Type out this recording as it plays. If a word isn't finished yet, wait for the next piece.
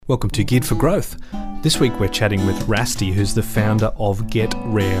Welcome to Geared for Growth. This week we're chatting with Rasty, who's the founder of Get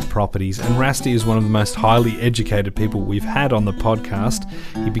Rare Properties. And Rasty is one of the most highly educated people we've had on the podcast.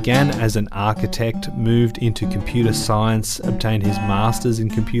 He began as an architect, moved into computer science, obtained his master's in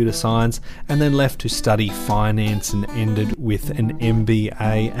computer science, and then left to study finance and ended with an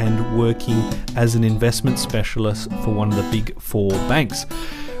MBA and working as an investment specialist for one of the big four banks.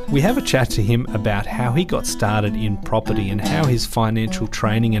 We have a chat to him about how he got started in property and how his financial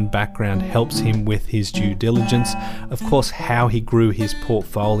training and background helps him with his due diligence. Of course, how he grew his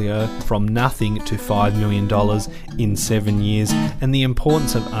portfolio from nothing to $5 million in 7 years, and the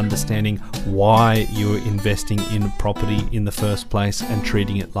importance of understanding why you're investing in property in the first place and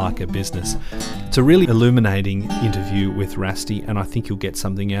treating it like a business. It's a really illuminating interview with Rasty, and I think you'll get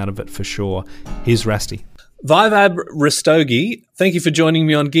something out of it for sure. Here's Rasty. Vaibhav Rastogi, thank you for joining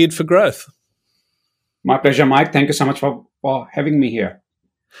me on Geared for Growth. My pleasure, Mike. Thank you so much for having me here.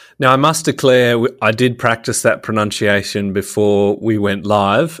 Now, I must declare, I did practice that pronunciation before we went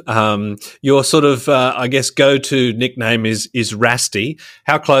live. Your sort of, go-to nickname is Rasty.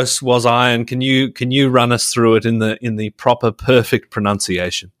 How close was I? And can you run us through it in the proper, perfect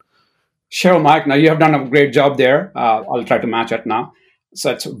pronunciation? Sure, Mike. Now, you have done a great job there. I'll try to match it now.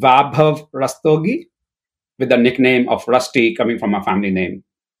 So it's Vaibhav Rastogi, with the nickname of Rusty coming from my family name.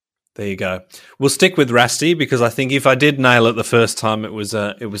 There you go. We'll stick with Rasty because I think if I did nail it the first time, it was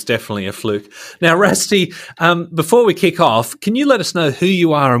definitely a fluke. Now, Rasty, before we kick off, can you let us know who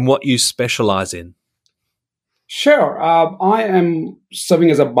you are and what you specialize in? Sure. I am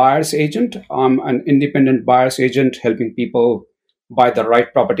serving as a buyer's agent. I'm an independent buyer's agent helping people buy the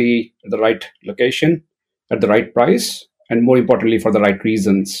right property at the right location, at the right price, and more importantly, for the right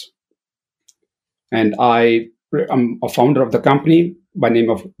reasons. And I am a founder of the company by name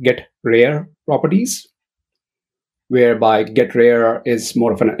of Get Rare Properties, whereby Get Rare is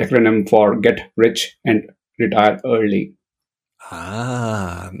more of an acronym for Get Rich and Retire Early.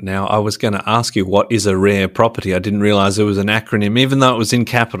 Now I was going to ask you, what is a rare property? I didn't realize it was an acronym, even though it was in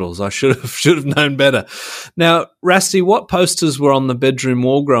capitals. I should have known better. Now, Rasty, what posters were on the bedroom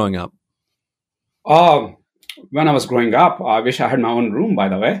wall growing up? When I was growing up, I wish I had my own room, by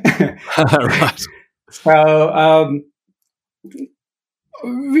the way. Right. So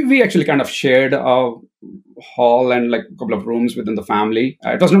we actually kind of shared a hall and like a couple of rooms within the family.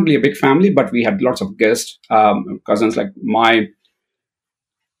 It was not really a big family, but we had lots of guests, cousins. I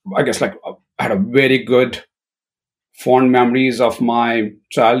had a very good fond memories of my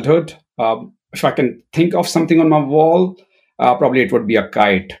childhood. If I can think of something on my wall, probably it would be a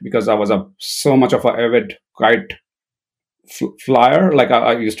kite, because I was so much of an avid kite flyer. Like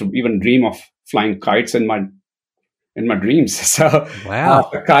I used to even dream of flying kites in my dreams. So wow,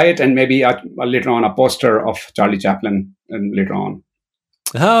 a kite, and maybe later on a poster of Charlie Chaplin, and later on.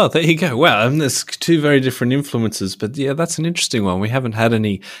 Oh, there you go. Wow, there's two very different influences, but yeah, that's an interesting one. We haven't had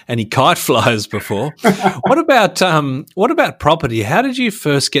any kite flyers before. What about property? How did you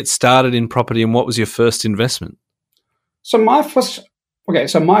first get started in property, and what was your first investment? So my first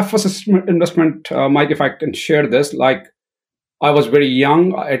investment, Mike, if I can share this, I was very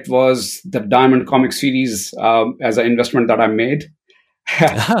young. It was the Diamond comic series as an investment that I made.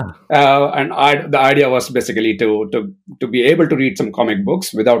 And the idea was basically to be able to read some comic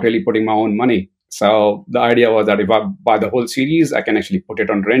books without really putting my own money. So the idea was that if I buy the whole series, I can actually put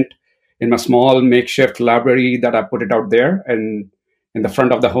it on rent in my small makeshift library that I put it out there and in the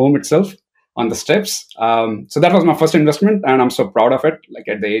front of the home itself on the steps. So that was my first investment, and I'm so proud of it. Like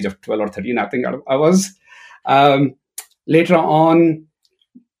at the age of 12 or 13, I think I was. Later on,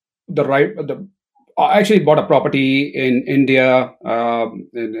 I actually bought a property in India,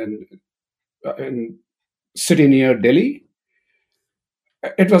 in city near Delhi.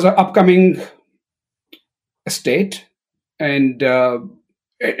 It was an upcoming estate, and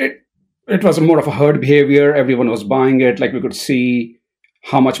it was more of a herd behavior. Everyone was buying it. Like we could see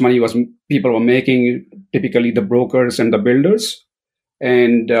how much money people were making, typically the brokers and the builders,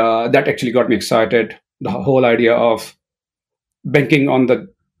 and that actually got me excited. The whole idea of banking on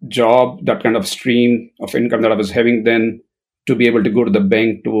the job, that kind of stream of income that I was having then, to be able to go to the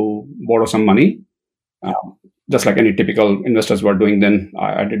bank to borrow some money, just like any typical investors were doing then,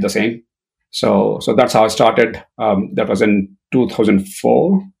 I did the same. So that's how I started. That was in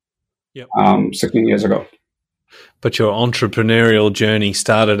 2004, 16 years ago. But your entrepreneurial journey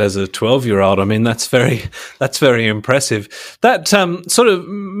started as a 12-year-old. I mean, that's very impressive. That sort of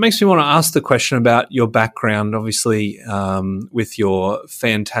makes me want to ask the question about your background. Obviously, with your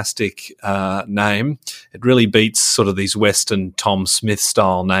fantastic name, it really beats sort of these Western Tom Smith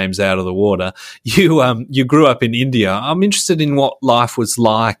style names out of the water. You grew up in India. I'm interested in what life was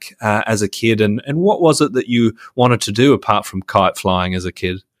like as a kid, and what was it that you wanted to do apart from kite flying as a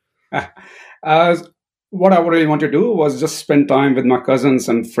kid? Uh, what I really want to do was just spend time with my cousins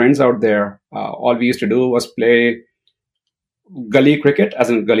and friends out there. All we used to do was play gully cricket, as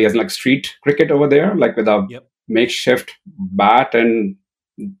in like street cricket over there, like with a Yep. makeshift bat and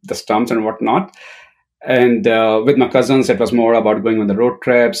the stumps and whatnot. And with my cousins, it was more about going on the road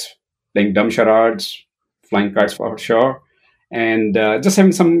trips, playing dumb charades, flying kites for sure, and just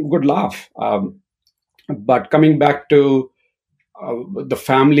having some good laugh. But coming back to the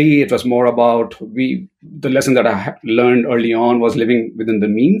family, it was more about the lesson that learned early on was living within the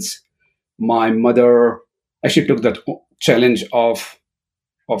means. My mother actually took that challenge of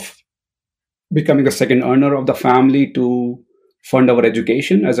becoming the second earner of the family to fund our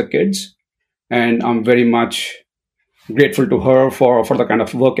education as a kids, and I'm very much grateful to her for the kind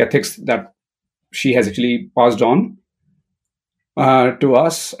of work ethics that she has actually passed on to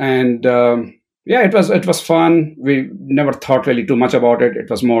us. And yeah, it was fun. We never thought really too much about it.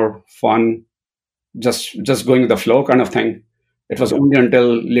 It was more fun, just going with the flow kind of thing. It was only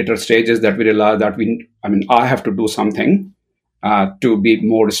until later stages that we realized that I have to do something to be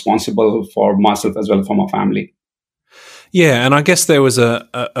more responsible for myself as well as for my family. Yeah, and I guess there was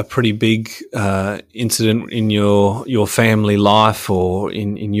a pretty big incident in your family life or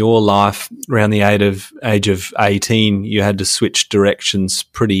in your life around the age of 18. You had to switch directions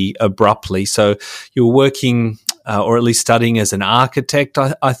pretty abruptly. So you were working or at least studying as an architect,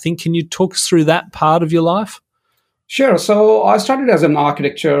 I think. Can you talk us through that part of your life? Sure. So I started as an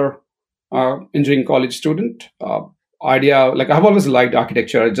architecture engineering college student. I've always liked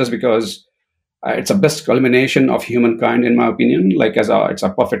architecture just because it's a best culmination of humankind, in my opinion. It's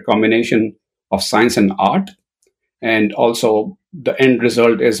a perfect combination of science and art, and also the end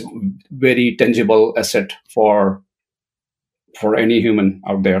result is very tangible asset for any human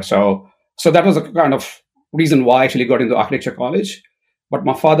out there. So that was a kind of reason why I actually got into architecture college. But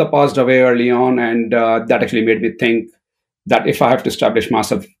my father passed away early on, and that actually made me think that if I have to establish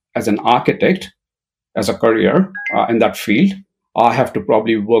myself as an architect as a career in that field, I have to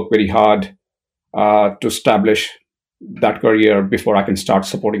probably work very hard to establish that career before I can start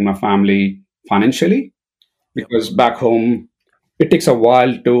supporting my family financially. Because back home, it takes a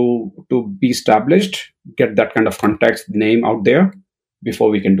while to be established, get that kind of context name out there before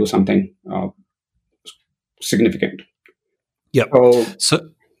we can do something significant. Yep. So,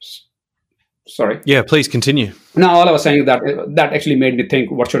 sorry. Yeah, please continue. Now, all I was saying that actually made me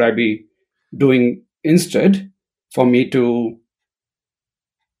think, what should I be doing instead for me to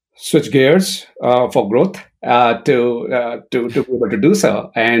switch gears for growth to be able to do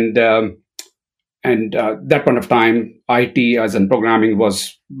so. And that point of time, IT as in programming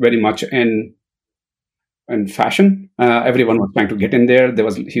was very much in fashion. Everyone was trying to get in there. There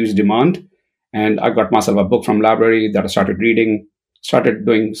was huge demand, and I got myself a book from library that I started reading. Started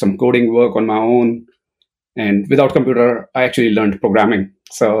doing some coding work on my own, and without computer, I actually learned programming.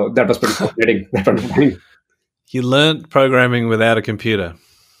 So that was pretty fascinating. That point of time. You learnt programming without a computer.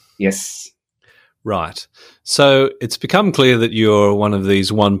 Yes. Right. So it's become clear that you're one of these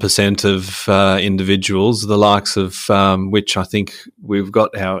 1% of individuals, the likes of which I think we've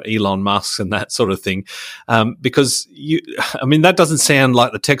got our Elon Musk and that sort of thing. Because that doesn't sound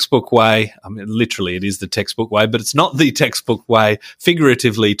like the textbook way. I mean, literally it is the textbook way, but it's not the textbook way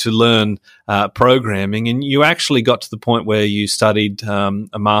figuratively to learn programming. And you actually got to the point where you studied a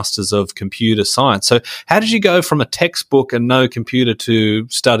master's of computer science. So how did you go from a textbook and no computer to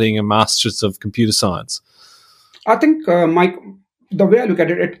studying a master's of computer science? I think, Mike, the way I look at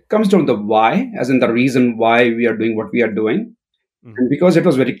it, it comes down to the why, as in the reason why we are doing what we are doing. Mm-hmm. And because it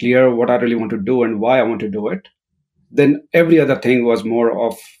was very clear what I really want to do and why I want to do it, then every other thing was more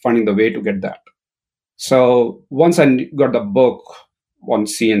of finding the way to get that. So once I got the book on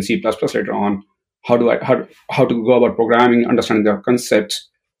C and C++ later on, how to go about programming, understanding their concepts,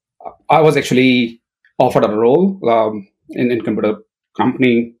 I was actually offered a role in computer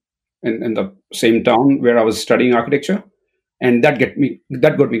company in the same town where I was studying architecture, and that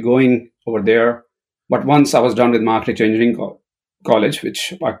got me going over there. But once I was done with my architecture engineering college,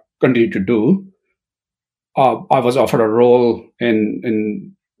 which I continued to do, I was offered a role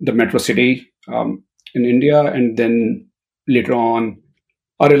in the metro city in India, and then later on,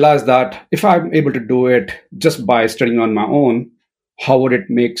 I realized that if I'm able to do it just by studying on my own, how would it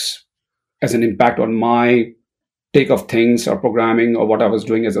makes as an impact on my take of things or programming or what I was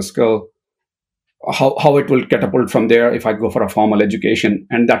doing as a skill, how it will catapult from there if I go for a formal education.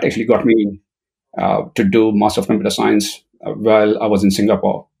 And that actually got me to do Master of Computer Science while I was in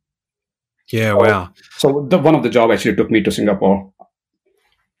Singapore. Yeah, So, wow. so one of the job actually took me to Singapore.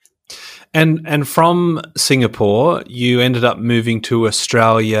 And from Singapore, you ended up moving to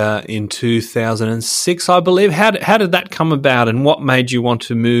Australia in 2006, I believe. How did that come about, and what made you want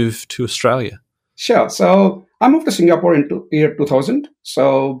to move to Australia? Sure. So I moved to Singapore in year 2000.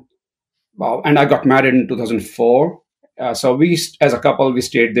 So, and I got married in 2004. So we, as a couple, we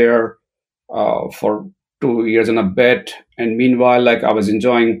stayed there for 2 years and a bit. And meanwhile, like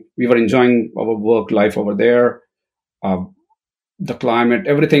we were enjoying our work life over there, uh, the climate,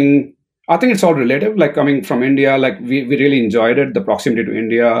 everything. I think it's all relative. Like coming from India, like we really enjoyed it. The proximity to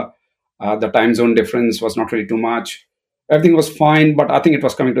India, the time zone difference was not really too much. Everything was fine, but I think it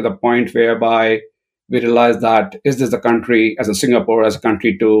was coming to the point whereby we realized that is this the country, as in Singapore, as a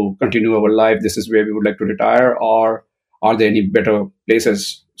country to continue our life? This is where we would like to retire, or are there any better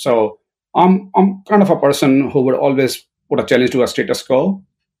places? So I'm kind of a person who would always put a challenge to a status quo.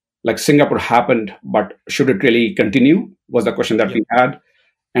 Like Singapore happened, but should it really continue? Was the question that Yep. we had,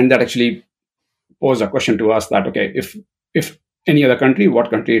 and that actually posed a question to us that okay, if any other country, what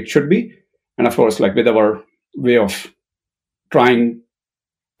country it should be, and of course, like with our way of trying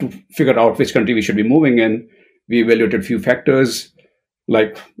to figure out which country we should be moving in, we evaluated a few factors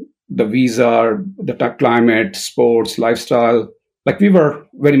like the visa, the climate, sports, lifestyle. Like we were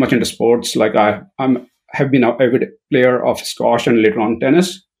very much into sports. Like I'm have been a avid player of squash and later on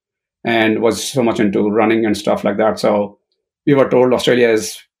tennis, and was so much into running and stuff like that. So we were told Australia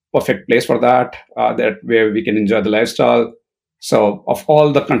is perfect place for that, that where we can enjoy the lifestyle. So of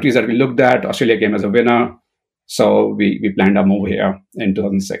all the countries that we looked at, Australia came as a winner. So we planned a move here in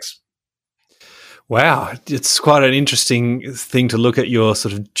 2006. Wow, it's quite an interesting thing to look at your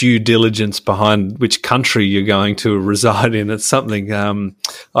sort of due diligence behind which country you're going to reside in. It's something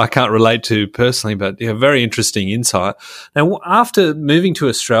I can't relate to personally, but yeah, very interesting insight. Now, after moving to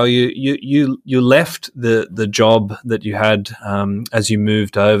Australia, you left the job that you had as you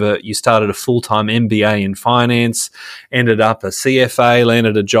moved over. You started a full-time MBA in finance, ended up a CFA,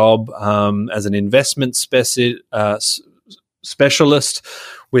 landed a job as an investment specialist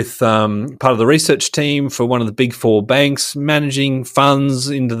with part of the research team for one of the big four banks, managing funds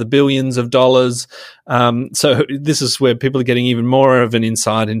into the billions of dollars. So this is where people are getting even more of an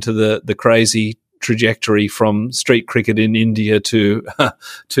insight into the crazy trajectory from street cricket in India to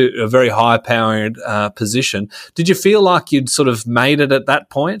to a very high-powered position. Did you feel like you'd sort of made it at that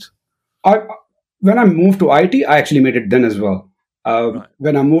point? When I moved to IT, I actually made it then as well. Right.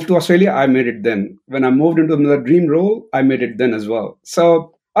 When I moved to Australia, I made it then. When I moved into another dream role, I made it then as well.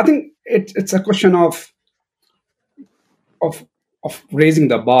 So I think it's a question of of raising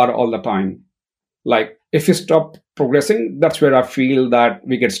the bar all the time. Like if you stop progressing, that's where I feel that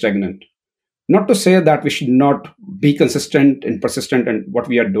we get stagnant. Not to say that we should not be consistent and persistent in what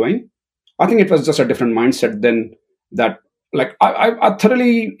we are doing. I think it was just a different mindset than that. Like I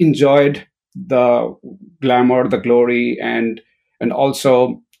thoroughly enjoyed the glamour, the glory, and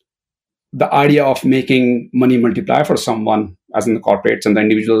also the idea of making money multiply for someone, as in the corporates and the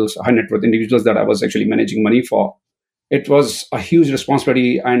individuals, high net worth individuals that I was actually managing money for. It was a huge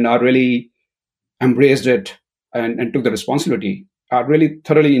responsibility, and I really embraced it and took the responsibility. I really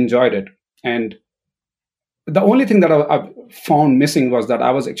thoroughly enjoyed it. And the only thing that I found missing was that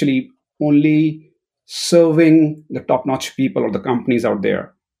I was actually only serving the top notch people or the companies out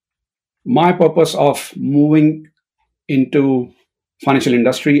there. My purpose of moving into financial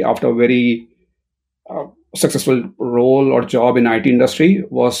industry after a very uh, successful role or job in IT industry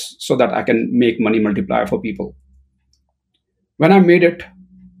was so that I can make money multiply for people. When I made it,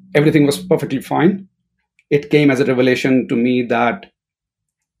 everything was perfectly fine. It came as a revelation to me that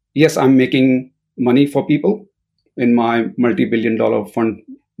yes, I'm making money for people in my multi-billion dollar fund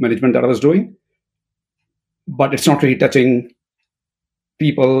management that I was doing, but it's not really touching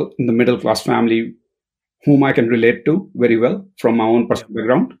people in the middle class family whom I can relate to very well from my own Yeah. personal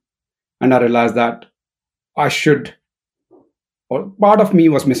background. And I realized that I should, or part of me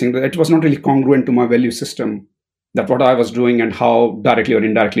was missing, that it was not really congruent to my value system, that what I was doing and how directly or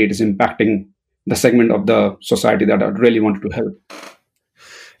indirectly it is impacting the segment of the society that I really wanted to help.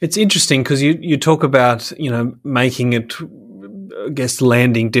 It's interesting because you talk about, making it I guess,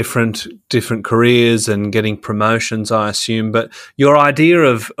 landing different careers and getting promotions, I assume. But your idea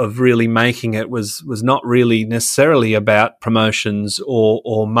of really making it was not really necessarily about promotions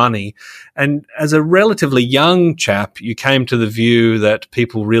or money. And as a relatively young chap, you came to the view that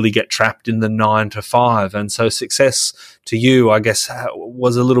people really get trapped in the 9 to 5, and so success to you, I guess,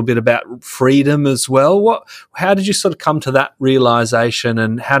 was a little bit about freedom as well. How did you sort of come to that realization,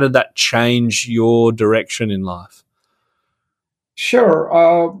 and how did that change your direction in life? Sure.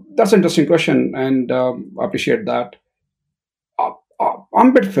 That's an interesting question, and I appreciate that. I'm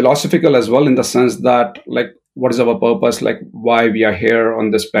a bit philosophical as well, in the sense that, like, what is our purpose? Like, why we are here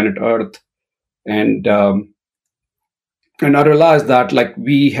on this planet Earth? And I realized that, like,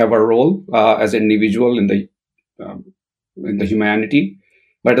 we have a role as an individual um, in the humanity,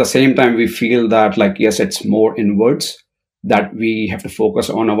 but at the same time, we feel that, like, yes, it's more inwards, that we have to focus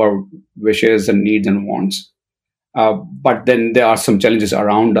on our wishes and needs and wants. But then there are some challenges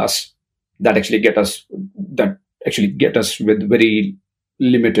around us that actually get us with very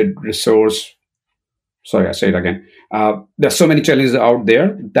limited resource. Sorry, I say it again. There's so many challenges out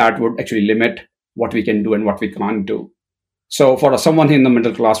there that would actually limit what we can do and what we can't do. So for someone in the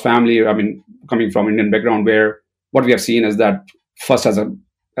middle class family, I mean, coming from Indian background, where what we have seen is that first, as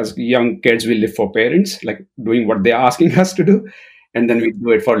young kids, we live for parents, like doing what they're asking us to do, and then we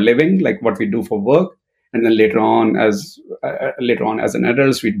do it for a living, like what we do for work, and then later on as an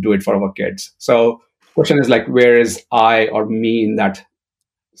adults, we do it for our kids. So question is, like, where is I or me in that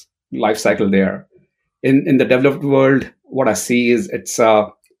life cycle there? In the developed world, what I see is it's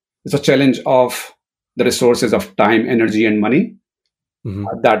a challenge of the resources of time, energy, and money.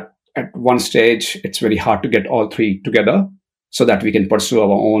 That at one stage it's very hard to get all three together, so that we can pursue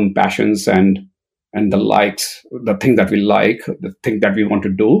our own passions and the likes, the thing that we like, the thing that we want to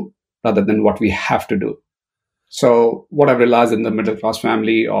do, rather than what we have to do. So what I've realized in the middle class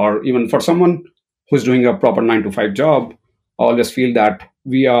family, or even for someone who's doing a proper 9 to 5 job, I always feel that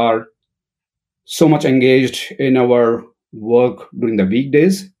we are so much engaged in our work during the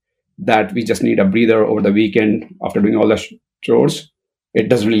weekdays that we just need a breather over the weekend after doing all the chores. It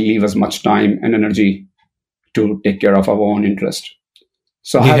doesn't really leave us much time and energy to take care of our own interest.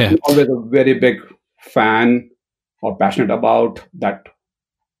 So I have been always a very big fan or passionate about that,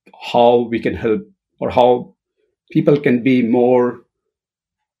 how we can help, or how people can be more,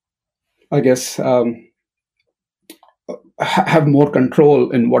 I guess, have more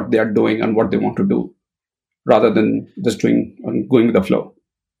control in what they are doing and what they want to do, rather than just doing and going with the flow.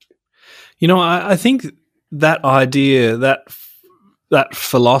 You know, I think that idea, that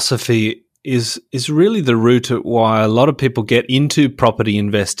philosophy is really the root at why a lot of people get into property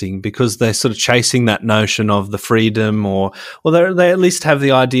investing, because they're sort of chasing that notion of the freedom, or they at least have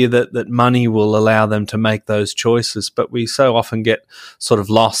the idea that money will allow them to make those choices. But we so often get sort of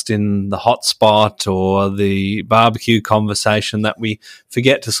lost in the hotspot or the barbecue conversation that we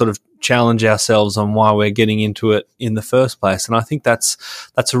forget to sort of challenge ourselves on why we're getting into it in the first place. And I think that's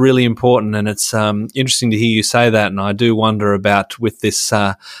really important. And it's interesting to hear you say that. And I do wonder about, with this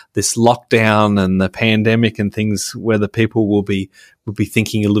lockdown and the pandemic and things, whether people will be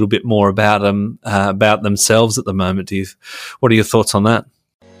thinking a little bit more about themselves at the moment. What are your thoughts on that?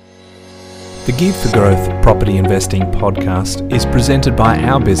 The Geared for Growth Property Investing podcast is presented by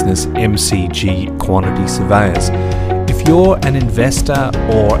our business, MCG Quantity Surveyors. If you're an investor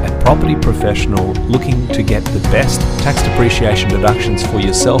or a property professional looking to get the best tax depreciation deductions for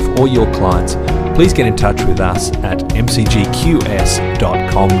yourself or your clients, please get in touch with us at mcgqs.com.au.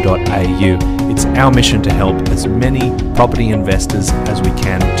 It's our mission to help as many property investors as we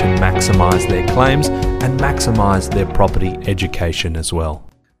can to maximise their claims and maximise their property education as well.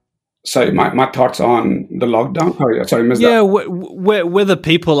 Sorry, my thoughts on the lockdown. Sorry, missed that. Whether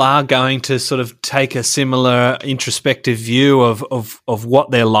people are going to sort of take a similar introspective view of what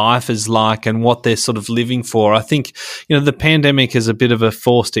their life is like and what they're sort of living for. I think, the pandemic is a bit of a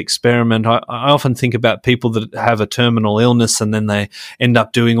forced experiment. I often think about people that have a terminal illness and then they end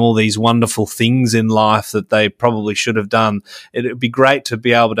up doing all these wonderful things in life that they probably should have done. It would be great to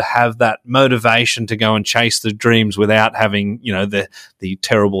be able to have that motivation to go and chase the dreams without having, the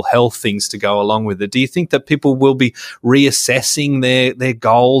terrible health things to go along with it. Do you think that people will be reassessing their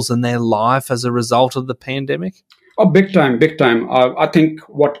goals and their life as a result of the pandemic? Oh, big time. I think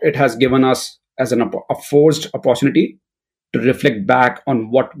what it has given us as a forced opportunity to reflect back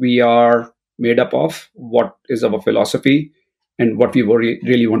on what we are made up of, what is our philosophy, and what we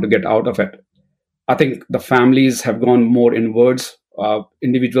really want to get out of it. I think the families have gone more inwards.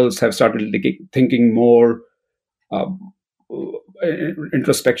 Individuals have started thinking more.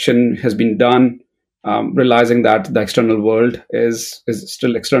 Introspection has been done, realizing that the external world is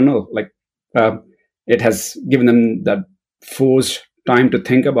still external. Like it has given them that forced time to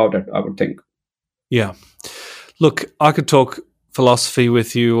think about it, I would think. Yeah. Look, I could talk philosophy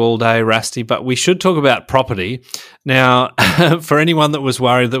with you all day, Rusty, but we should talk about property. Now, for anyone that was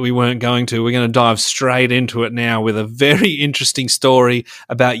worried that we weren't going to, we're going to dive straight into it now with a very interesting story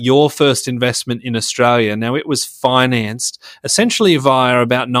about your first investment in Australia. Now, it was financed essentially via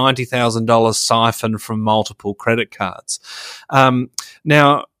about $90,000 siphoned from multiple credit cards.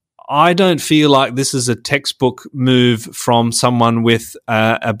 Now, I don't feel like this is a textbook move from someone with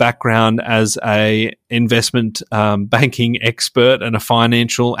a background as a investment banking expert and a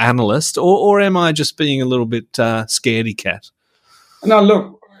financial analyst, or am I just being a little bit scaredy cat? Now,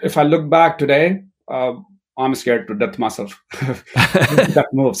 look, if I look back today, I'm scared to death myself. That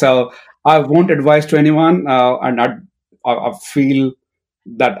move. So I won't advise to anyone, and I feel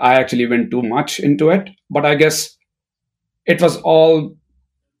that I actually went too much into it. But I guess it was all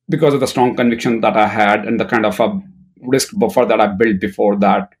because of the strong conviction that I had and the kind of a risk buffer that I built before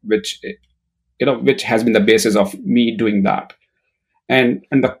that, which has been the basis of me doing that. And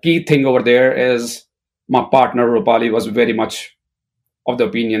the key thing over there is my partner Rupali was very much of the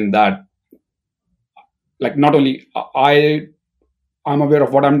opinion that, like, not only I'm aware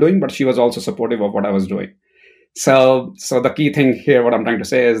of what I'm doing, but she was also supportive of what I was doing. So the key thing here, what I'm trying to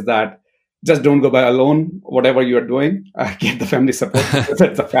say is that just don't go by alone. Whatever you are doing, get the family support.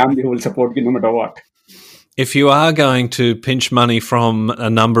 It's the family who will support you no matter what. If you are going to pinch money from a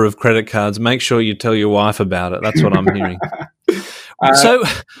number of credit cards, make sure you tell your wife about it. That's what I'm hearing. So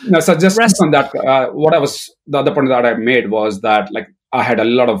just on that, the other point that I made was that, like, I had a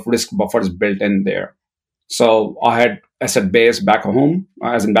lot of risk buffers built in there. So I had asset base back home,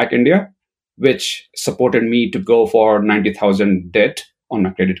 as in back India, which supported me to go for 90,000 debt on my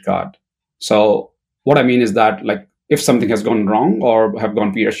credit card. So what I mean is that, like, if something has gone wrong or have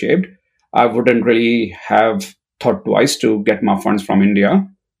gone pear-shaped, I wouldn't really have thought twice to get my funds from India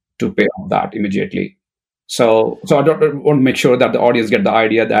to pay off that immediately. So I don't want to make sure that the audience get the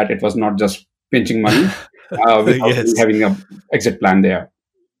idea that it was not just pinching money without having an exit plan there.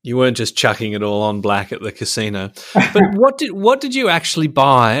 You weren't just chucking it all on black at the casino. But what did you actually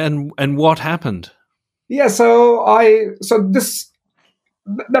buy, and what happened? Yeah,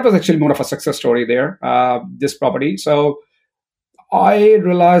 that was actually more of a success story there, this property. So I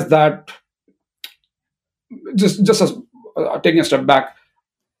realized that just as taking a step back,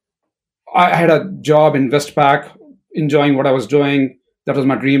 I had a job in Westpac, enjoying what I was doing. That was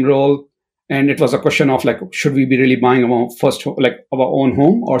my dream role. And it was a question of, like, should we be really buying our own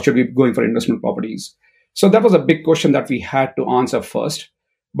home, or should we be going for investment properties? So that was a big question that we had to answer first.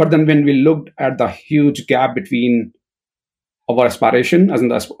 But then when we looked at the huge gap between our aspiration, as in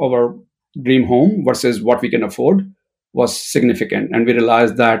our dream home, versus what we can afford, was significant. And we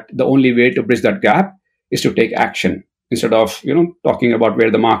realized that the only way to bridge that gap is to take action instead of talking about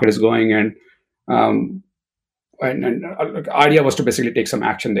where the market is going. And the idea was to basically take some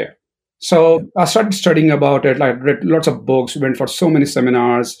action there. So I started studying about it. I read lots of books, went for so many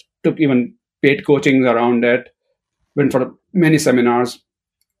seminars, took even paid coaching around it, went for many seminars.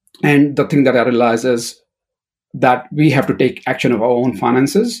 And the thing that I realized is that we have to take action of our own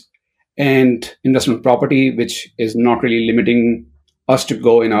finances, and investment property, which is not really limiting us to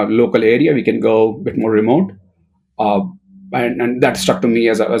go in a local area. We can go a bit more remote. And that struck to me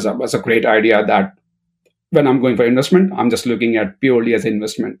as a great idea, that when I'm going for investment, I'm just looking at purely as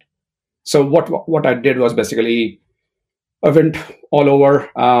investment. So what I did was basically I went all over,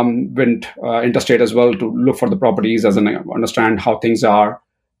 went interstate as well to look for the properties, as in understand how things are.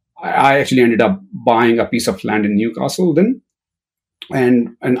 I actually ended up buying a piece of land in Newcastle then,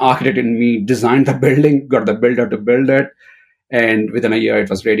 and an architect in me designed the building, got the builder to build it, and within a year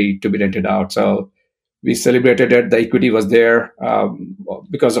it was ready to be rented out. So we celebrated it. The equity was there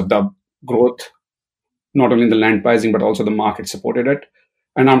because of the growth, not only in the land pricing, but also the market supported it.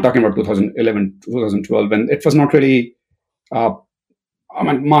 And I'm talking about 2011, 2012, and it was not really,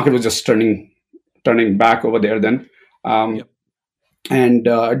 market was just turning back over there then. And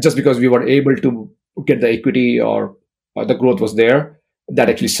just because we were able to get the equity, or the growth was there, that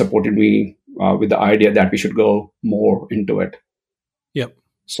actually supported me with the idea that we should go more into it. Yep.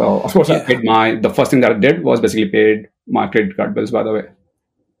 So of course, I paid the first thing that I did was basically paid my credit card bills, by the way.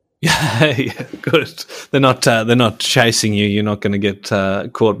 Yeah, good. They're not chasing you. You're not going to get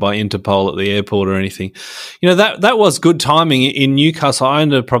caught by Interpol at the airport or anything. That was good timing in Newcastle. I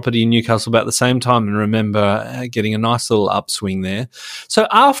owned a property in Newcastle about the same time and remember getting a nice little upswing there. So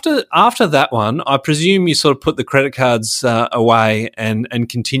after that one, I presume you sort of put the credit cards away and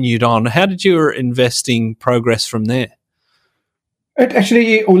continued on. How did your investing progress from there? It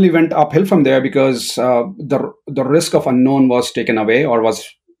actually only went uphill from there because the risk of unknown was taken away or was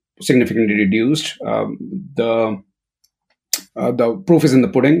significantly reduced. The proof is in the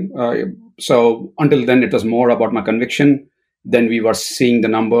pudding. So until then, it was more about my conviction. Then we were seeing the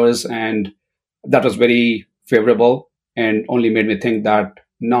numbers, and that was very favorable and only made me think that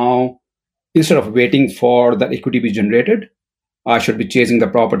now, instead of waiting for the equity to be generated, I should be chasing the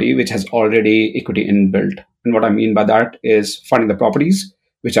property which has already equity inbuilt. And what I mean by that is finding the properties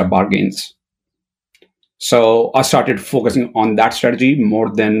which are bargains. So I started focusing on that strategy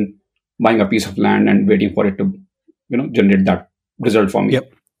more than buying a piece of land and waiting for it to, generate that result for me.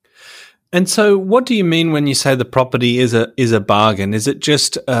 Yep. And so, what do you mean when you say the property is a bargain? Is it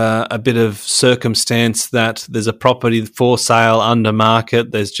just a bit of circumstance that there's a property for sale under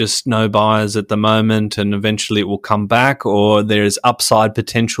market, there's just no buyers at the moment, and eventually it will come back, or there's upside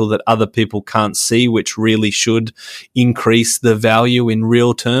potential that other people can't see, which really should increase the value in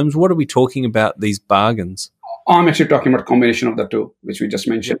real terms? What are we talking about, these bargains? I'm actually talking about a combination of the two, which we just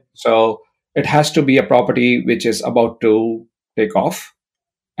mentioned. So it has to be a property which is about to take off.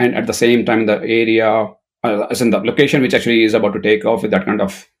 And at the same time, the area, as in the location, which actually is about to take off with that kind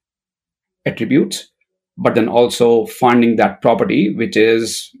of attributes, but then also finding that property, which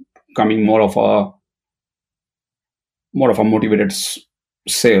is coming more of a motivated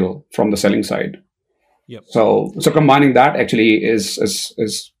sale from the selling side. Yep. So combining that actually is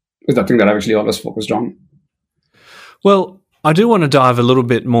the thing that I've actually always focused on. Well, I do want to dive a little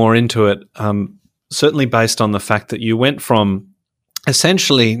bit more into it, certainly based on the fact that you went from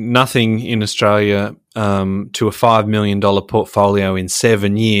essentially nothing in Australia to a $5 million portfolio in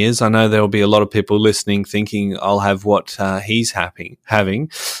 7 years. I know there will be a lot of people listening thinking I'll have what he's having.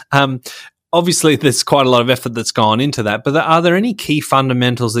 Obviously, there's quite a lot of effort that's gone into that, but are there any key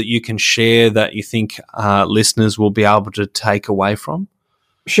fundamentals that you can share that you think listeners will be able to take away from?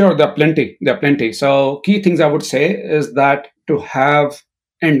 Sure, there are plenty. So key things I would say is that to have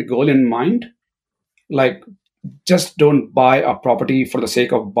end goal in mind, like just don't buy a property for the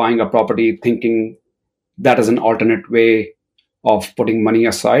sake of buying a property, thinking that is an alternate way of putting money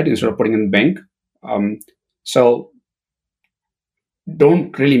aside instead of putting in the bank. So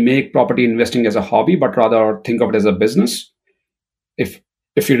don't really make property investing as a hobby, but rather think of it as a business. If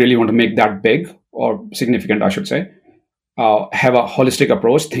you really want to make that big or significant, I should say, have a holistic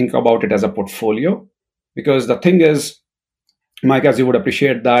approach. Think about it as a portfolio, because the thing is, Mike, as you would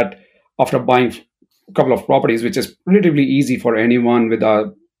appreciate that after buying couple of properties, which is relatively easy for anyone with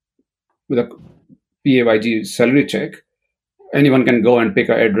a PAYG salary check, anyone can go and pick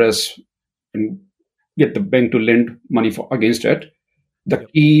an address and get the bank to lend money against it. The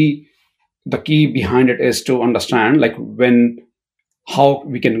key behind it is to understand how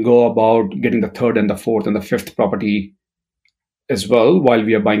we can go about getting the third and the fourth and the fifth property as well while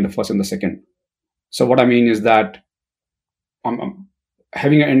we are buying the first and the second. So what I mean is that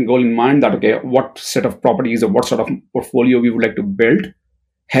having an end goal in mind, that okay, what set of properties or what sort of portfolio we would like to build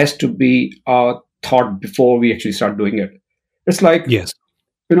has to be thought before we actually start doing it. It's like, yes,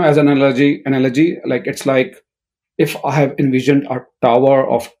 as an analogy, like it's like if I have envisioned a tower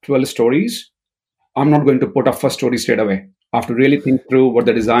of 12 stories, I'm not going to put a first story straight away. I have to really think through what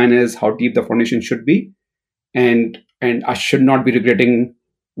the design is, how deep the foundation should be, and I should not be regretting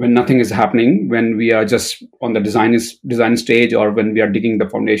when nothing is happening, when we are just on the design stage, or when we are digging the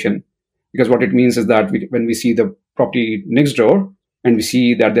foundation. Because what it means is that when we see the property next door and we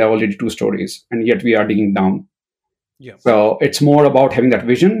see that there are already 2 stories and yet we are digging down. Yeah. So it's more about having that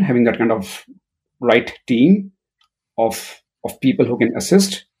vision, having that kind of right team of people who can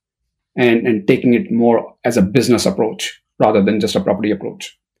assist, and taking it more as a business approach rather than just a property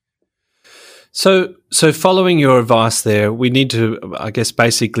approach. So following your advice there, we need to, I guess,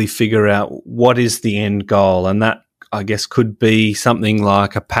 basically figure out what is the end goal. And that, I guess, could be something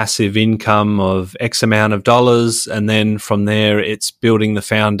like a passive income of X amount of dollars. And then from there, it's building the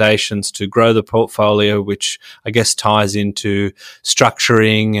foundations to grow the portfolio, which I guess ties into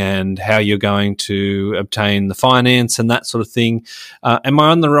structuring and how you're going to obtain the finance and that sort of thing. Am I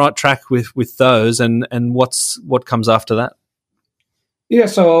on the right track with those? And what comes after that? Yeah,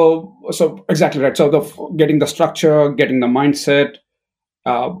 so exactly right. So getting the structure, getting the mindset,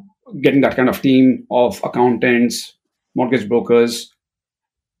 getting that kind of team of accountants, mortgage brokers,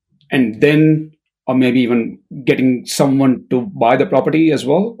 and then, or maybe even getting someone to buy the property as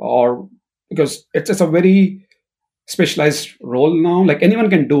well, or because it's a very specialized role now. Like anyone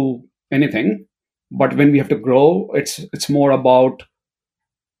can do anything, but when we have to grow, it's more about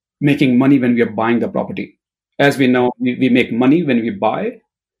making money when we are buying the property. As we know, we make money when we buy,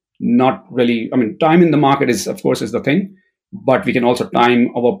 not really. I mean, time in the market is, of course, is the thing, but we can also time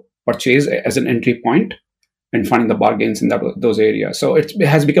our purchase as an entry point and finding the bargains in those areas. So it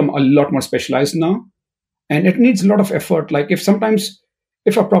has become a lot more specialized now, and it needs a lot of effort. Like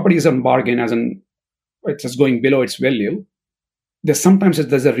if a property is on bargain, as in it's just going below its value, there's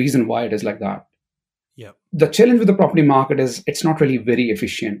a reason why it is like that. Yeah. The challenge with the property market is it's not really very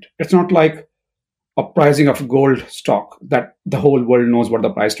efficient. It's not like a pricing of gold stock that the whole world knows what the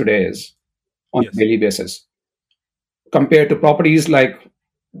price today is on Yes. a daily basis. Compared to properties, like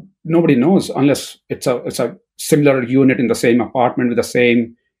nobody knows unless it's a similar unit in the same apartment with the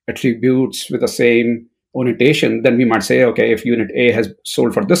same attributes, with the same orientation. Then we might say, okay, if unit A has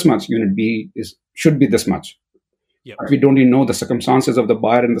sold for this much, unit B should be this much. Yep. But we don't even know the circumstances of the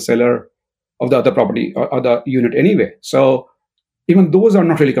buyer and the seller of the other property or the unit anyway. So even those are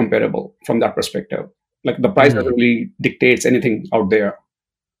not really comparable from that perspective. Like the price doesn't really dictates anything out there.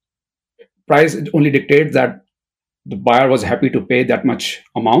 Price only dictates that the buyer was happy to pay that much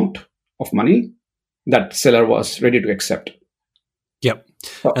amount of money that seller was ready to accept. Yep.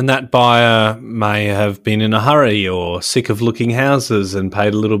 And that buyer may have been in a hurry or sick of looking houses and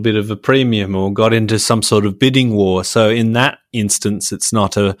paid a little bit of a premium or got into some sort of bidding war. So in that instance, it's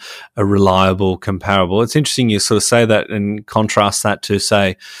not a reliable comparable. It's interesting you sort of say that and contrast that to,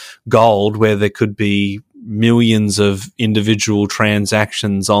 say, gold, where there could be millions of individual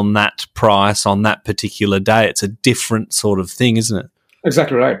transactions on that price on that particular day. It's a different sort of thing, isn't it?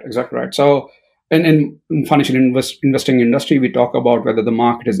 Exactly right. So in financial investing industry, we talk about whether the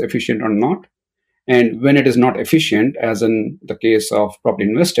market is efficient or not. And when it is not efficient, as in the case of property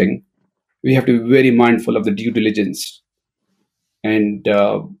investing, we have to be very mindful of the due diligence. And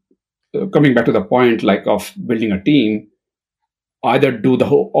coming back to the point, like of building a team, either do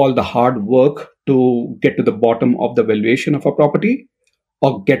all the hard work to get to the bottom of the valuation of a property,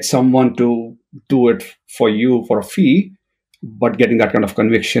 or get someone to do it for you for a fee, but getting that kind of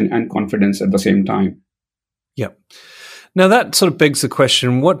conviction and confidence at the same time. Yep. Now that sort of begs the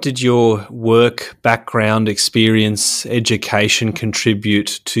question, what did your work, background, experience, education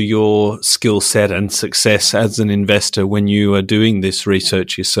contribute to your skill set and success as an investor when you are doing this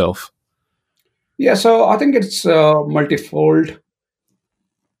research yourself? Yeah, so I think it's multifold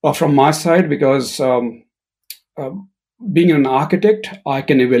from my side, because being an architect, I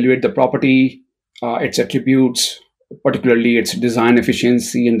can evaluate the property, its attributes, particularly its design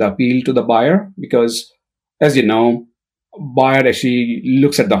efficiency and the appeal to the buyer. Because, as you know, buyer actually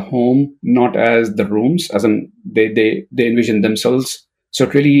looks at the home not as the rooms, as in they envision themselves. So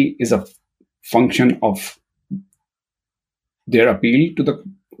it really is a function of their appeal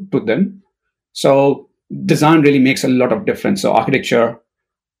to them. So design really makes a lot of difference. So architecture,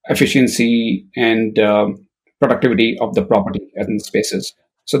 efficiency, and productivity of the property and spaces.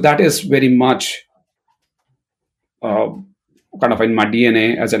 So that is very much kind of in my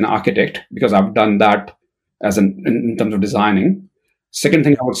DNA as an architect, because I've done that in terms of designing. Second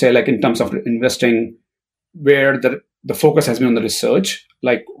thing I would say, like in terms of investing, where the focus has been on the research,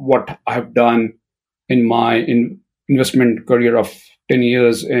 like what I've done in my investment career of 10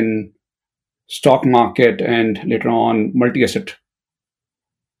 years in stock market and later on multi-asset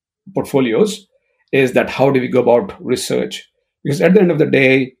portfolios, is that how do we go about research? Because at the end of the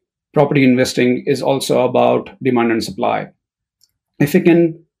day, property investing is also about demand and supply.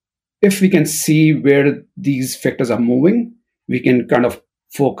 If we can see where these factors are moving, we can kind of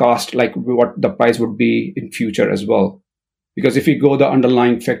forecast like what the price would be in future as well. Because if we go the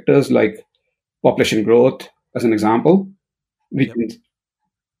underlying factors like population growth as an example, we can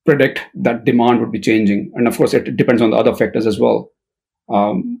predict that demand would be changing. And of course, it depends on the other factors as well.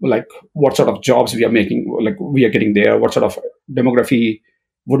 Like what sort of jobs we are making, like we are getting there, what sort of demography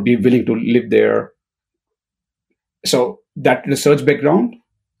would be willing to live there. So that research background,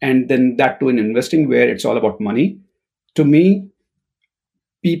 and then that too in investing, where it's all about money. To me,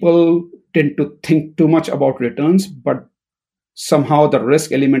 people tend to think too much about returns, but somehow the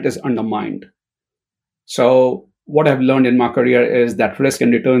risk element is undermined. So what I've learned in my career is that risk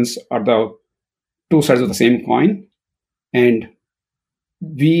and returns are the two sides of the same coin. And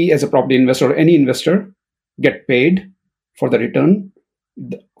we as a property investor or any investor get paid for the return,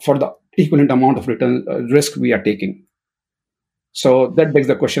 for the equivalent amount of return risk we are taking. So that begs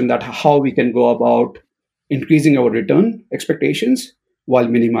the question that how we can go about increasing our return expectations while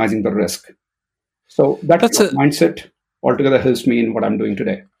minimizing the risk. So that mindset altogether helps me in what I'm doing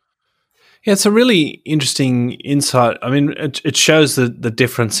today. Yeah, it's a really interesting insight. I mean, it shows the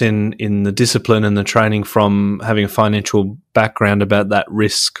difference in the discipline and the training from having a financial background about that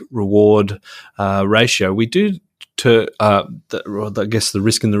risk-reward ratio. We do I guess the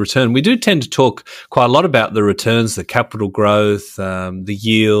risk and the return. We do tend to talk quite a lot about the returns, the capital growth, the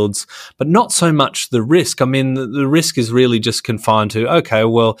yields, but not so much the risk. I mean, the risk is really just confined to, okay,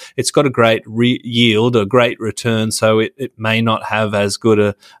 well, it's got a great yield, a great return, so it may not have as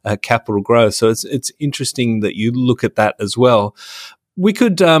good a capital growth. So it's interesting that you look at that as well. We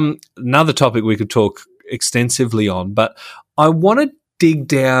could, another topic we could talk extensively on, but I wanted dig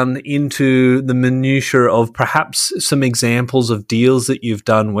down into the minutiae of perhaps some examples of deals that you've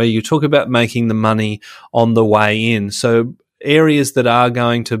done where you talk about making the money on the way in. So areas that are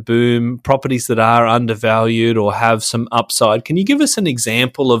going to boom, properties that are undervalued or have some upside. Can you give us an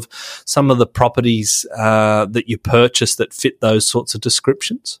example of some of the properties that you purchased that fit those sorts of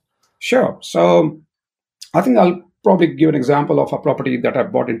descriptions? Sure. So I think I'll probably give an example of a property that I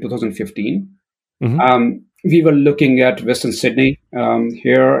bought in 2015. Mm-hmm. We were looking at Western Sydney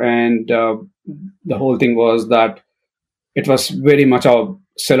here, and the whole thing was that it was very much a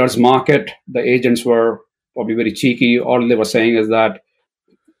seller's market. The agents were probably very cheeky. All they were saying is that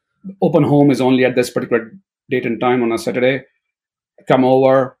open home is only at this particular date and time on a Saturday. Come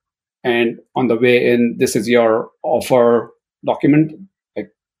over, and on the way in, this is your offer document. Like,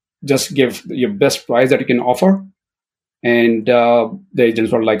 just give your best price that you can offer. And the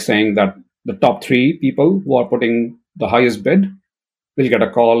agents were like saying that the top 3 people who are putting the highest bid will get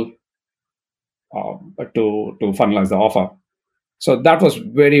a call to finalize the offer. So that was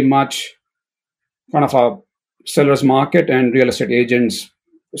very much kind of a seller's market, and real estate agents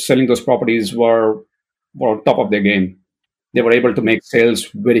selling those properties were on top of their game. They were able to make sales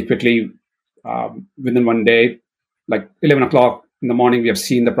very quickly within one day. Like 11 o'clock in the morning, we have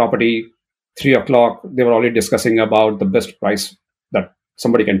seen the property. 3 o'clock, they were already discussing about the best price that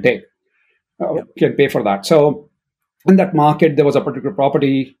somebody can take. Can pay for that. So in that market, there was a particular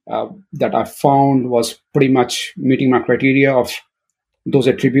property that I found was pretty much meeting my criteria of those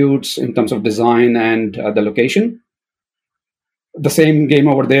attributes in terms of design and the location. The same game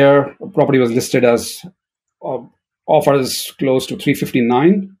over there, property was listed as offers close to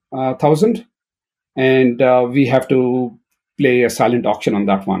 359,000, and we have to play a silent auction on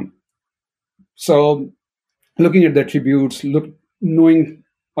that one. So looking at the attributes, knowing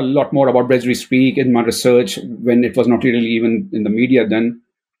a lot more about Bradbury Speak in my research when it was not really even in the media then,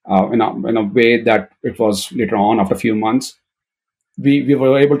 in a way that it was later on after a few months. We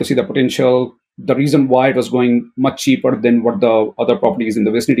were able to see the potential. The reason why it was going much cheaper than what the other properties in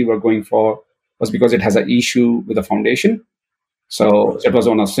the vicinity were going for was because it has an issue with the foundation. So it was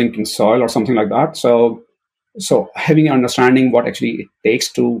on a sinking soil or something like that. So having an understanding what actually it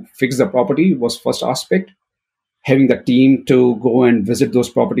takes to fix the property was first aspect. Having the team to go and visit those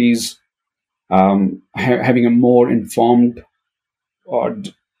properties, having a more informed, or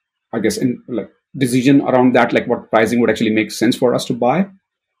I guess, decision around that, like what pricing would actually make sense for us to buy.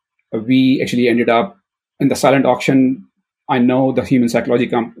 We actually ended up in the silent auction. I know the human psychology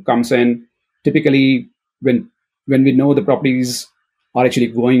comes in. Typically, when we know the properties are actually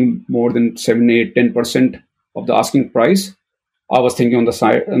going more than 7, 8, 10% of the asking price, I was thinking on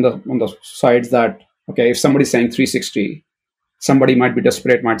the sides that, okay, if somebody's saying 360, somebody might be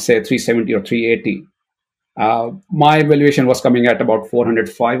desperate, might say 370 or 380. My valuation was coming at about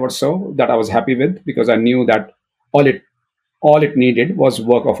 405 or so that I was happy with, because I knew that all it needed was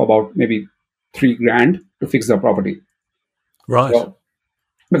work of about maybe $3,000 to fix the property. Right. So,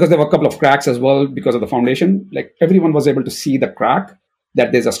 because there were a couple of cracks as well because of the foundation. Like, everyone was able to see the crack,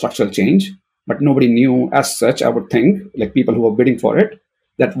 that there's a structural change, but nobody knew as such, I would think, like people who were bidding for it,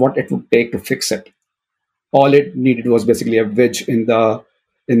 that what it would take to fix it. All it needed was basically a wedge in the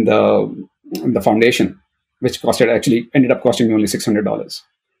foundation, which ended up costing me only $600.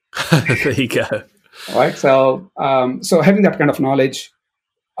 There you go. All right. So having that kind of knowledge,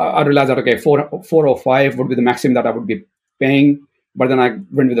 I realized that, okay, 405 would be the maximum that I would be paying. But then I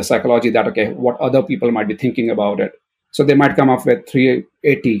went with the psychology that, okay, what other people might be thinking about it. So they might come up with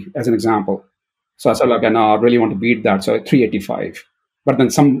 380 as an example. So I said, okay, no, I really want to beat that. So 385. But then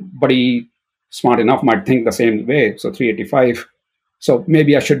somebody smart enough might think the same way. So 385. So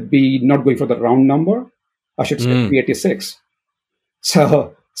maybe I should be not going for the round number. I should say 386.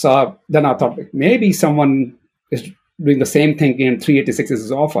 So then I thought, maybe someone is doing the same thing, and 386 is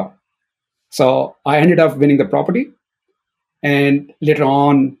his offer. So I ended up winning the property. And later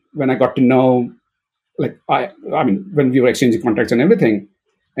on, when I got to know when we were exchanging contracts and everything,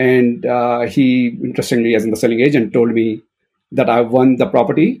 and he, interestingly, as in the selling agent, told me that I won the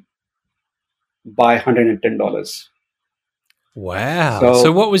property by $110. Wow.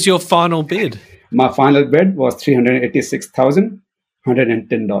 So what was your final bid? My final bid was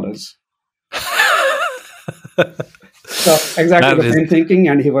 $386,110. So exactly the same thinking,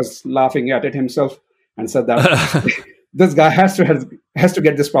 and he was laughing at it himself and said that this guy has to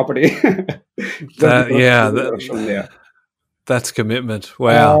get this property. That's commitment.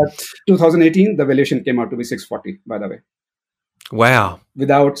 Wow. 2018, the valuation came out to be 640. By the way. Wow.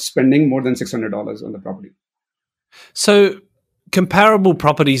 Without spending more than $600 on the property. So, comparable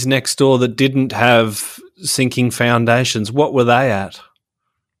properties next door that didn't have sinking foundations, what were they at?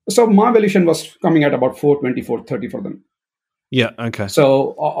 So my valuation was coming at about 420, 430 for them. Yeah, okay.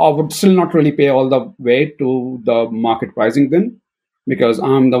 So I would still not really pay all the way to the market pricing then, because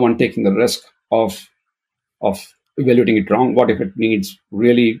I'm the one taking the risk of evaluating it wrong. What if it needs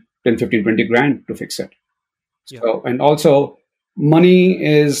really 10, 15, 20 grand to fix it? Yeah. So, and also money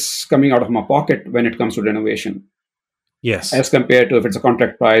is coming out of my pocket when it comes to renovation. Yes. As compared to if it's a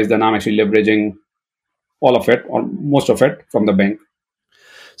contract price, then I'm actually leveraging all of it or most of it from the bank.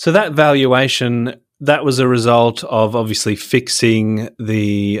 So that valuation, that was a result of obviously fixing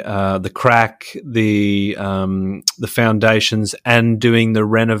the crack, the foundations, and doing the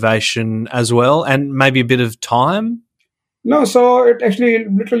renovation as well, and maybe a bit of time. No, so it actually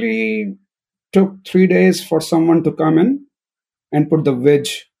literally took 3 days for someone to come in and put the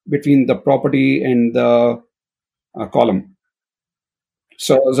wedge between the property and the column.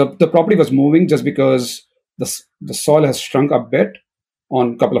 So the property was moving just because the soil has shrunk a bit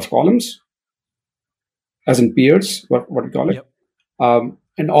on a couple of columns, as in piers, what we call it. Yep.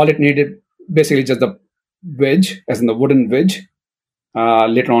 And all it needed, basically just the wedge, as in the wooden wedge,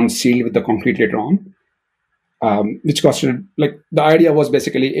 later on sealed with the concrete later on, which costed, like, the idea was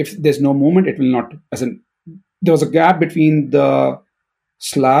basically if there's no movement, it will not, as in there was a gap between the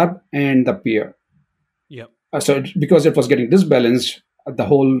slab and the pier. Yep. Because it was getting disbalanced, the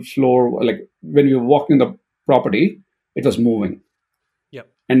whole floor, like when we were walking the property, it was moving.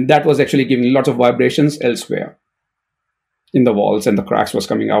 And that was actually giving lots of vibrations elsewhere in the walls, and the cracks was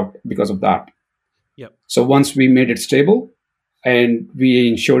coming out because of that. Yep. So once we made it stable and we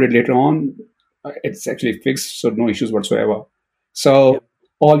insured it later on, it's actually fixed, so no issues whatsoever. So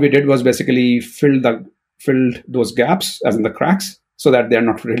all we did was basically filled those gaps, as in the cracks, so that they're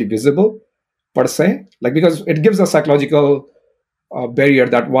not really visible per se, like, because it gives a psychological barrier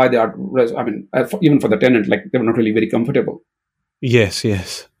that why they are, even for the tenant, like they were not really very comfortable. Yes.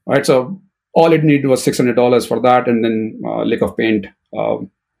 All right. So all it needed was $600 for that, and then lick of paint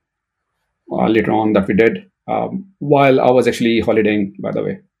later on that we did while I was actually holidaying, by the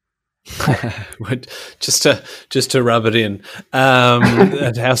way. just to rub it in,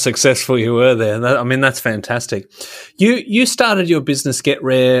 and how successful you were there. That's fantastic. You started your business, Get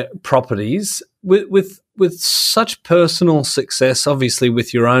Rare Properties, with such personal success, obviously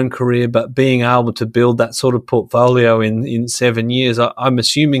with your own career, but being able to build that sort of portfolio in 7 years. I'm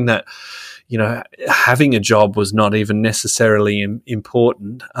assuming that, having a job was not even necessarily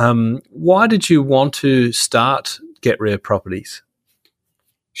important. Why did you want to start Get Rare Properties?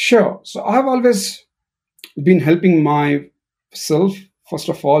 Sure. So I've always been helping myself, first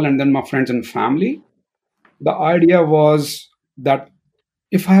of all, and then my friends and family. The idea was that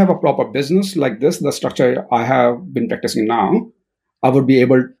if I have a proper business like this, the structure I have been practicing now, I would be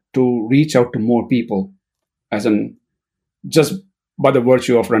able to reach out to more people, as in just by the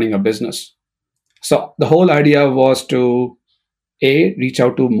virtue of running a business. So the whole idea was to A, reach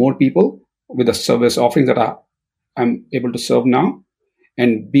out to more people with the service offerings that I'm able to serve now,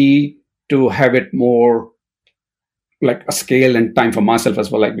 and B, to have it more like a scale and time for myself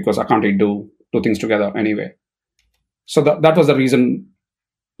as well, like, because I can't really do two things together anyway. So that was the reason,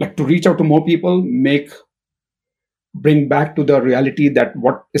 like, to reach out to more people, bring back to the reality that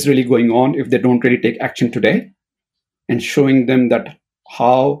what is really going on if they don't really take action today, and showing them that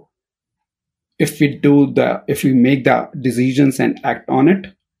how, if we make the decisions and act on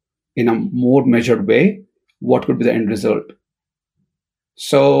it in a more measured way, what could be the end result.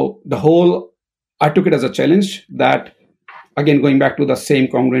 So I took it as a challenge that, again, going back to the same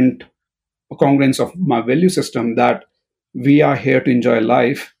congruence of my value system, that we are here to enjoy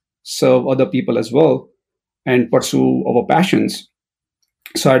life, serve other people as well, and pursue our passions.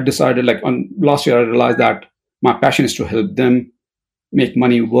 So I decided, last year, I realized that my passion is to help them make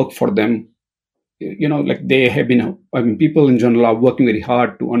money work for them. They have been, people in general are working very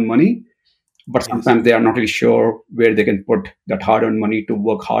hard to earn money, but sometimes they are not really sure where they can put that hard-earned money to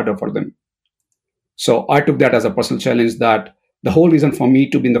work harder for them. So I took that as a personal challenge, that the whole reason for me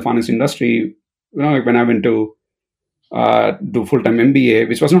to be in the finance industry, when I went to do full-time MBA,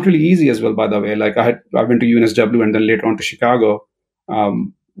 which was not really easy as well, by the way. Like I went to UNSW and then later on to Chicago,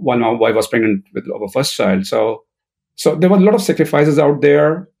 while my wife was pregnant with our first child. So there were a lot of sacrifices out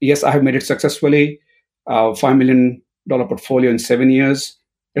there. Yes, I have made it successfully. $5 million portfolio in 7 years.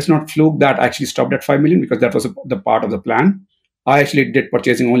 It's not fluke that I actually stopped at 5 million, because that was the part of the plan. I actually did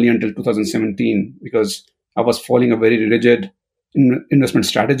purchasing only until 2017 because I was following a very rigid investment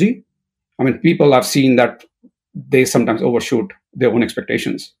strategy. I mean, people I've seen that they sometimes overshoot their own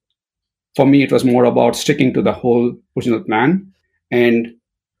expectations. For me, it was more about sticking to the whole original plan and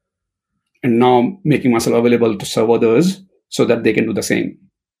now making myself available to serve others so that they can do the same.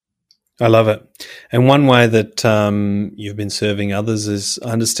 I love it. And one way that you've been serving others is, I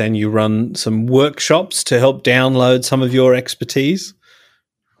understand you run some workshops to help download some of your expertise.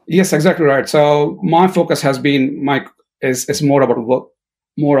 Yes, exactly right. So my focus has been is more about work,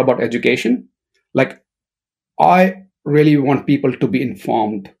 more about education. Like I really want people to be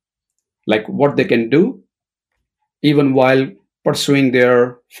informed, like what they can do, even while pursuing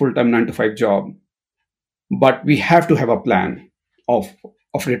their full-time 9 to 5 job. But we have to have a plan of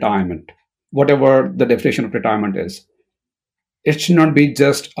retirement, whatever the definition of retirement is. It should not be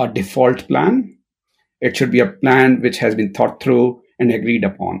just a default plan. It should be a plan which has been thought through and agreed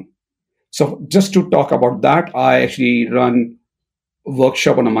upon. So just to talk about that, I actually run a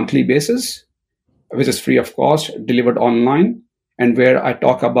workshop on a monthly basis, which is free of cost, delivered online, and where I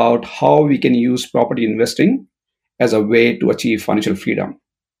talk about how we can use property investing as a way to achieve financial freedom,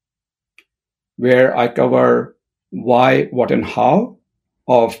 where I cover why, what, and how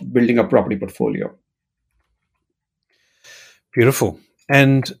of building a property portfolio. Beautiful.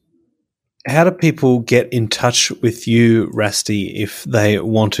 And how do people get in touch with you, Rasty, if they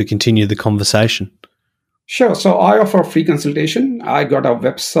want to continue the conversation? Sure. So I offer a free consultation. I got a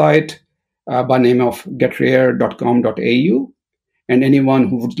website by name of getrare.com.au. And anyone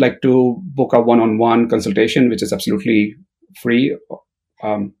who would like to book a one-on-one consultation, which is absolutely free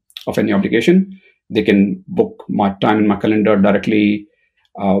of any obligation, they can book my time in my calendar directly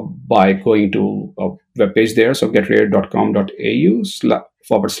by going to a webpage there. So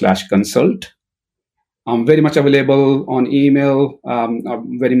getrare.com.au/consult. I'm very much available on email.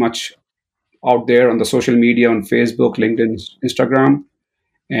 I'm very much out there on the social media, on Facebook, LinkedIn, Instagram.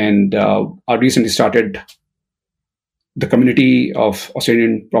 And I recently started the community of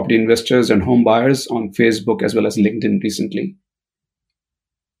Australian property investors and home buyers on Facebook as well as LinkedIn recently.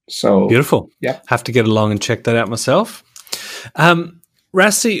 So beautiful. Yeah. Have to get along and check that out myself.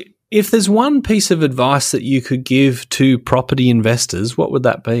 Rasty, if there's one piece of advice that you could give to property investors, what would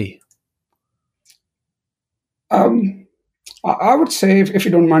that be? I would say, if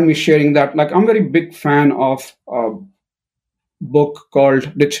you don't mind me sharing that, like I'm a very big fan of a book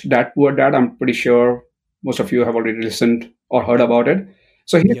called Rich Dad Poor Dad. I'm pretty sure most of you have already listened or heard about it.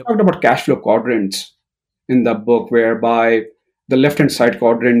 So he talked about cash flow quadrants in the book, whereby the left-hand side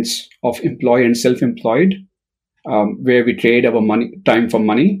quadrants of employee and self-employed, where we trade our time for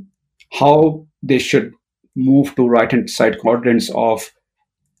money, how they should move to right-hand side quadrants of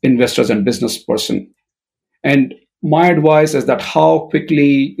investors and business person. And my advice is that how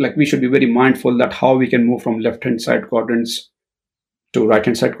quickly, like we should be very mindful that how we can move from left-hand side quadrants to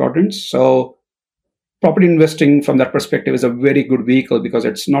right-hand side quadrants. So property investing from that perspective is a very good vehicle, because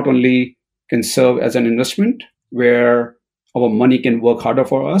it's not only can serve as an investment where our money can work harder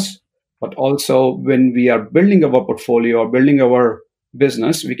for us, but also when we are building our portfolio or building our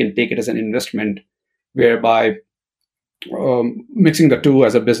business, we can take it as an investment, whereby mixing the two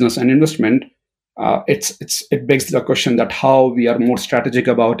as a business and investment, it begs the question that how we are more strategic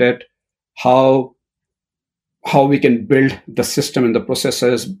about it, how we can build the system and the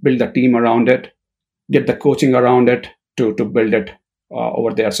processes, build the team around it, get the coaching around it to build it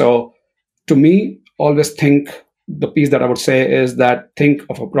over there. So to me, always think, the piece that I would say is that think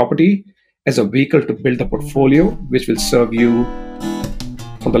of a property as a vehicle to build the portfolio, which will serve you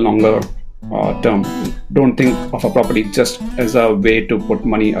for the longer term. Don't think of a property just as a way to put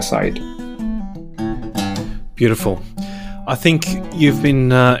money aside. Beautiful. I think you've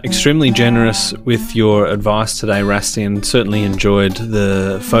been extremely generous with your advice today, Rasty, and certainly enjoyed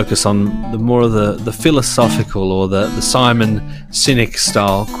the focus on the more of the philosophical or the Simon Sinek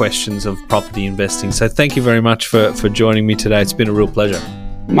style questions of property investing. So thank you very much for joining me today. It's been a real pleasure.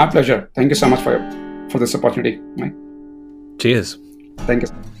 My pleasure. Thank you so much for this opportunity. Cheers. Thank you.